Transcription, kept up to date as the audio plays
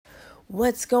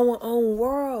What's going on,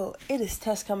 world? It is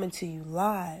Tess coming to you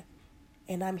live,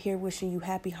 and I'm here wishing you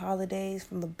happy holidays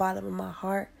from the bottom of my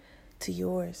heart to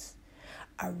yours.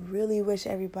 I really wish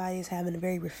everybody is having a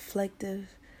very reflective,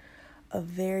 a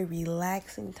very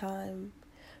relaxing time,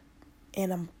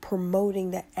 and I'm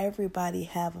promoting that everybody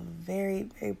have a very,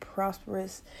 very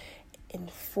prosperous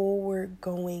and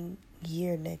forward-going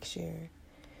year next year.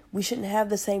 We shouldn't have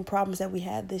the same problems that we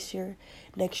had this year,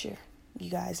 next year. You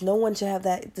guys, no one should have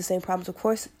the same problems. Of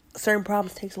course, certain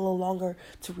problems takes a little longer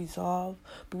to resolve,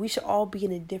 but we should all be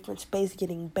in a different space,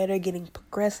 getting better, getting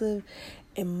progressive,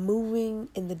 and moving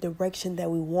in the direction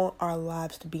that we want our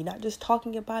lives to be. Not just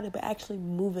talking about it, but actually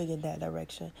moving in that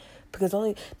direction. Because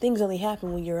things only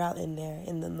happen when you're out in there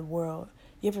in the world.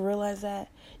 You ever realize that?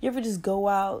 You ever just go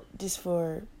out just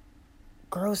for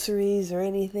groceries or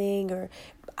anything, or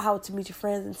out to meet your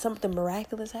friends, and something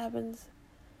miraculous happens?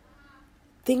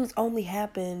 Things only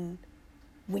happen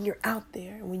when you're out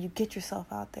there, when you get yourself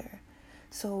out there.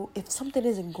 So if something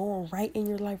isn't going right in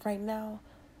your life right now,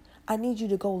 I need you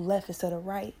to go left instead of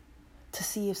right to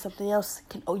see if something else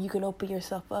you can open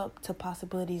yourself up to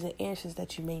possibilities and answers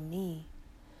that you may need.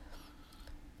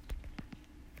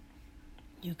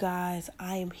 You guys,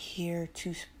 I am here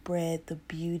to spread the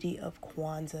beauty of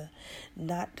Kwanzaa.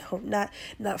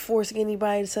 Not forcing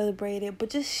anybody to celebrate it, but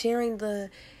just sharing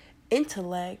the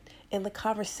intellect and the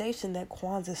conversation that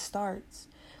Kwanzaa starts.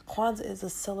 Kwanzaa is a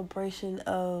celebration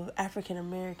of African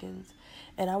Americans,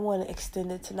 and I want to extend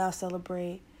it to now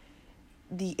celebrate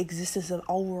the existence of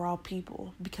overall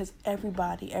people, because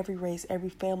everybody, every race, every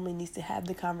family needs to have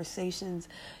the conversations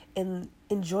and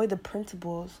enjoy the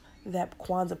principles that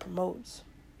Kwanzaa promotes.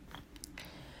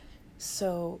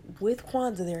 So with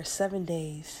Kwanzaa, there are 7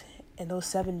 days, and those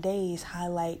 7 days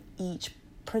highlight each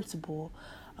principle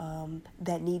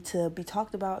that need to be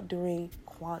talked about during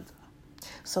Kwanzaa.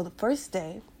 So the first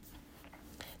day,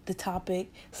 the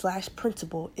topic /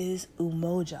 principle is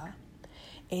umoja.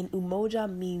 And umoja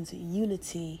means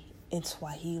unity in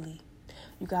Swahili.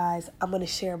 You guys, I'm going to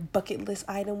share a bucket list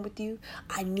item with you.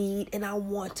 I need and I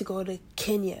want to go to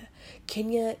Kenya.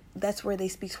 Kenya, that's where they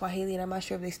speak Swahili, and I'm not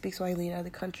sure if they speak Swahili in other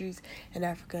countries in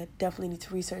Africa. Definitely need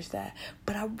to research that.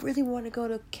 But I really want to go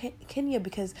to Kenya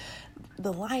because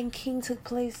the Lion King took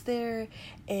place there,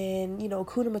 and,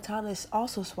 Hakuna Matata is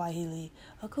also Swahili.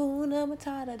 Hakuna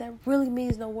Matata, that really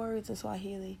means no words in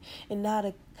Swahili.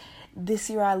 And this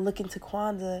year I look into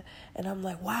Kwanzaa and I'm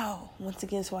like, wow, once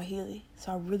again Swahili.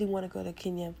 So I really want to go to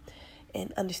Kenya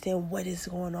and understand what is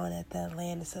going on at that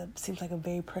land. It seems like a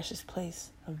very precious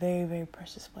place, a very, very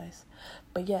precious place.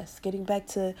 But yes, getting back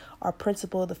to our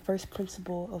principle, the first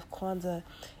principle of Kwanzaa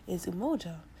is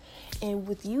umoja. And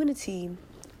with unity,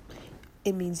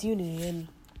 it means unity. And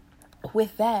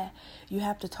with that, you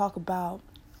have to talk about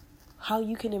how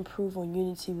you can improve on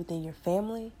unity within your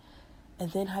family,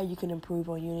 and then how you can improve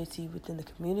on unity within the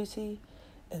community,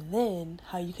 and then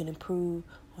how you can improve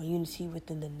on unity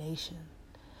within the nation.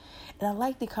 And I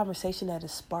like the conversation that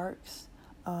it sparks,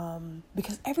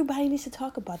 because everybody needs to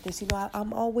talk about this.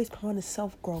 I'm always promoting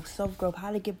self-growth,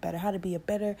 how to get better, how to be a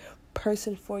better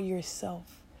person for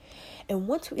yourself. And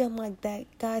once we unlock that,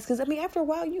 guys, because, after a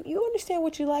while, you understand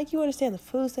what you like. You understand the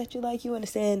foods that you like. You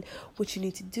understand what you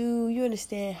need to do. You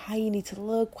understand how you need to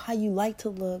look, how you like to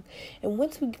look. And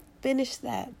once we finish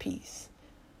that piece,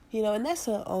 and that's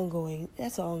an ongoing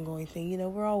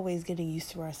thing. We're always getting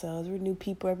used to ourselves. We're new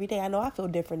people every day. I know I feel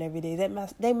different every day.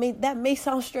 That may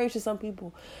sound strange to some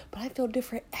people, but I feel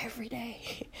different every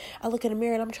day. I look in the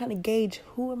mirror and I'm trying to gauge,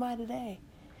 who am I today?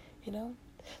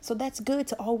 So that's good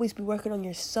to always be working on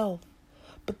yourself.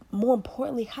 But more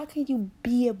importantly, how can you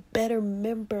be a better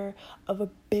member of a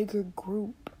bigger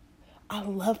group? I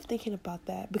love thinking about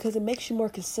that because it makes you more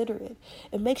considerate.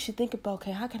 It makes you think about,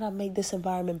 okay, how can I make this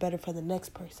environment better for the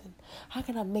next person? How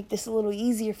can I make this a little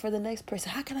easier for the next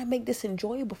person? How can I make this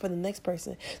enjoyable for the next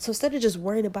person? So instead of just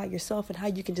worrying about yourself and how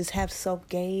you can just have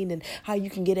self-gain and how you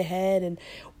can get ahead and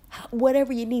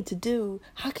whatever you need to do,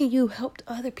 how can you help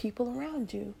other people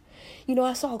around you?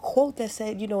 I saw a quote that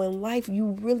said, in life,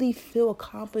 you really feel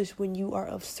accomplished when you are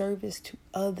of service to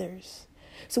others.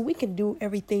 So we can do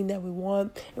everything that we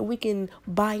want and we can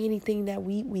buy anything that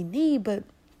we need, but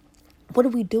what are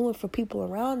we doing for people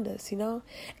around us,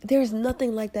 There's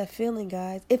nothing like that feeling,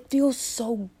 guys. It feels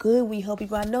so good when you help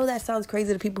people. I know that sounds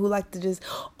crazy to people who like to just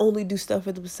only do stuff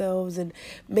for themselves and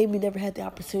maybe never had the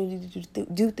opportunity to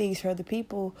do things for other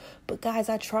people. But guys,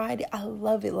 I tried it. I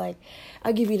love it. Like,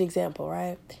 I'll give you an example,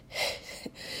 right?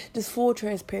 just full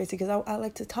transparency, because I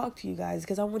like to talk to you guys,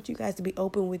 because I want you guys to be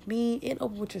open with me and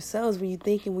open with yourselves when you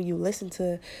think and when you listen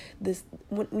to this,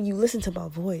 when you listen to my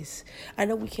voice. I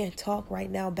know we can't talk right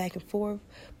now back and forth,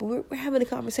 but we're having a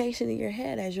conversation in your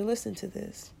head as you're listening to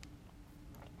this.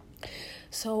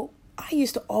 So I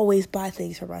used to always buy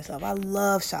things for myself. I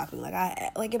love shopping.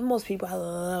 Like most people, I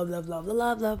love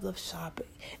shopping.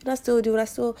 And I still do it. I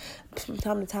still, from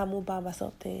time to time, will buy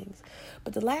myself things.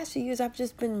 But the last few years, I've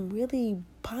just been really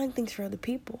buying things for other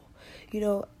people.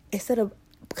 Instead of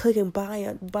clicking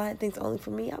buying things only for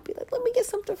me, I'll be like, let me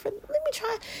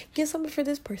try get something for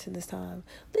this person this time.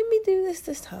 Let me do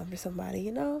this time for somebody,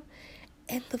 And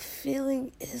the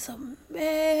feeling is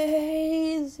amazing.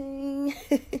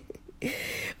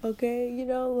 Okay,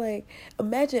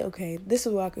 imagine, this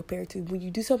is what I compare it to. When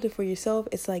you do something for yourself,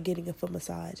 it's like getting a foot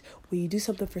massage. When you do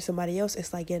something for somebody else,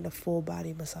 it's like getting a full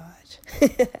body massage.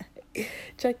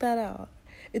 Check that out.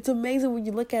 It's amazing when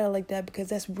you look at it like that, because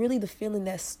that's really the feeling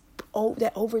that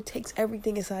overtakes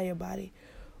everything inside your body.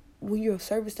 When you're of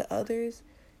service to others,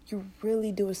 you're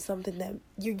really doing something that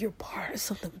you're part of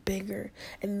something bigger,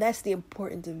 and that's the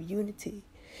importance of unity.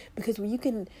 Because when you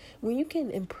can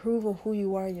improve on who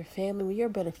you are in your family, when you're a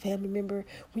better family member,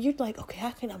 when you're like, okay,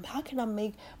 how can I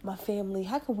make my family,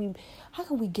 how can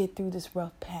we get through this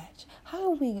rough patch? How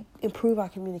can we improve our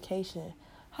communication?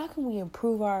 How can we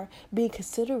improve our being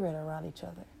considerate around each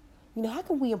other? How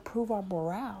can we improve our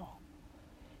morale?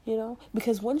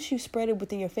 Because once you spread it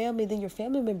within your family, then your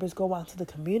family members go out to the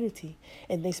community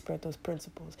and they spread those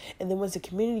principles. And then once the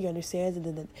community understands, and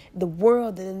then the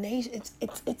world, and the nation,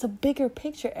 it's a bigger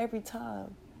picture every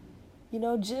time.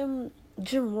 Jim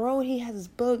Rohn, he has his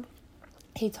book.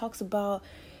 He talks about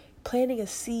planting a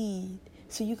seed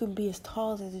so you can be as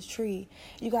tall as a tree.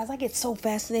 You guys, I get so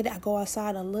fascinated. I go outside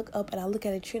and I look up and I look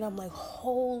at a tree and I'm like,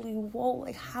 holy whoa,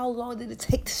 like how long did it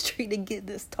take this tree to get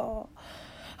this tall?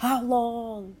 How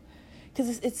long?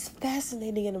 Because it's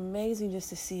fascinating and amazing just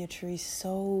to see a tree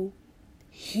so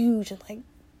huge and like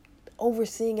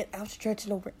overseeing and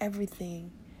outstretching over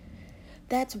everything.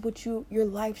 That's what your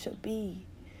life should be.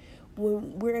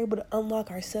 When we're able to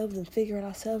unlock ourselves and figure it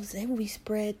ourselves, then we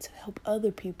spread to help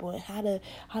other people and how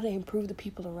to improve the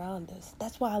people around us.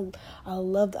 That's why I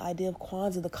love the idea of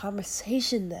Kwanzaa, the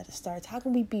conversation that it starts. How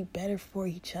can we be better for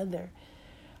each other?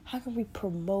 How can we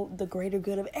promote the greater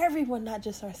good of everyone, not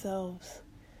just ourselves?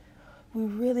 We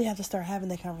really have to start having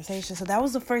that conversation. So that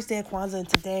was the first day of Kwanzaa, and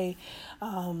today,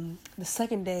 the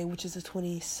second day, which is the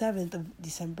 27th of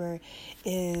December,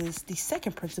 is the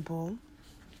second principle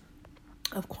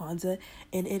of Kwanzaa,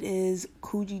 and it is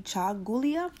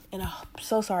Kujichagulia. And I'm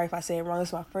so sorry if I say it wrong.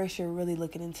 It's my first year really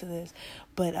looking into this,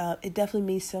 but it definitely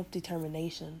means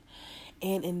self-determination.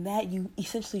 And in that, you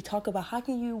essentially talk about what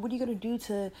are you going to do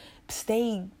to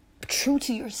stay true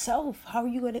to yourself? How are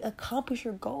you going to accomplish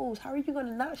your goals? How are you going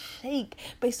to not shake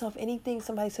based off anything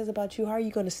somebody says about you? How are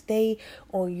you going to stay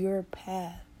on your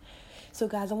path? So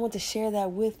guys, I want to share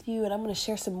that with you, and I'm going to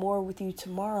share some more with you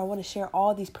tomorrow. I want to share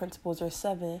all these principles. There are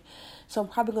 7. So I'm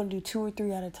probably going to do 2 or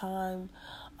 3 at a time.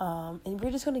 And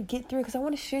we're just going to get through it because I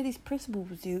want to share these principles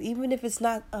with you. Even if it's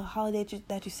not a holiday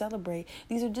that you celebrate,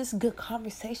 these are just good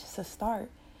conversations to start.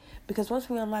 Because once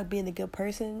we unlock being a good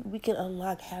person, we can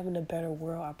unlock having a better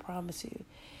world, I promise you.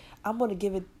 I'm going to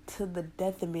give it to the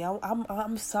death of me.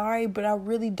 I'm sorry, but I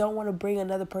really don't want to bring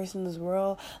another person in this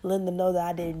world, letting them know that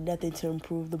I did nothing to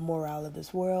improve the morale of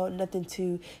this world, nothing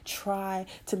to try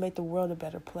to make the world a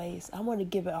better place. I want to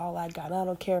give it all I got. I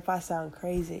don't care if I sound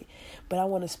crazy, but I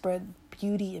want to spread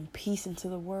beauty and peace into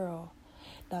the world.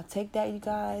 Now take that, you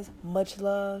guys. Much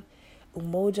love.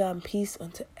 Umoja and peace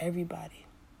unto everybody.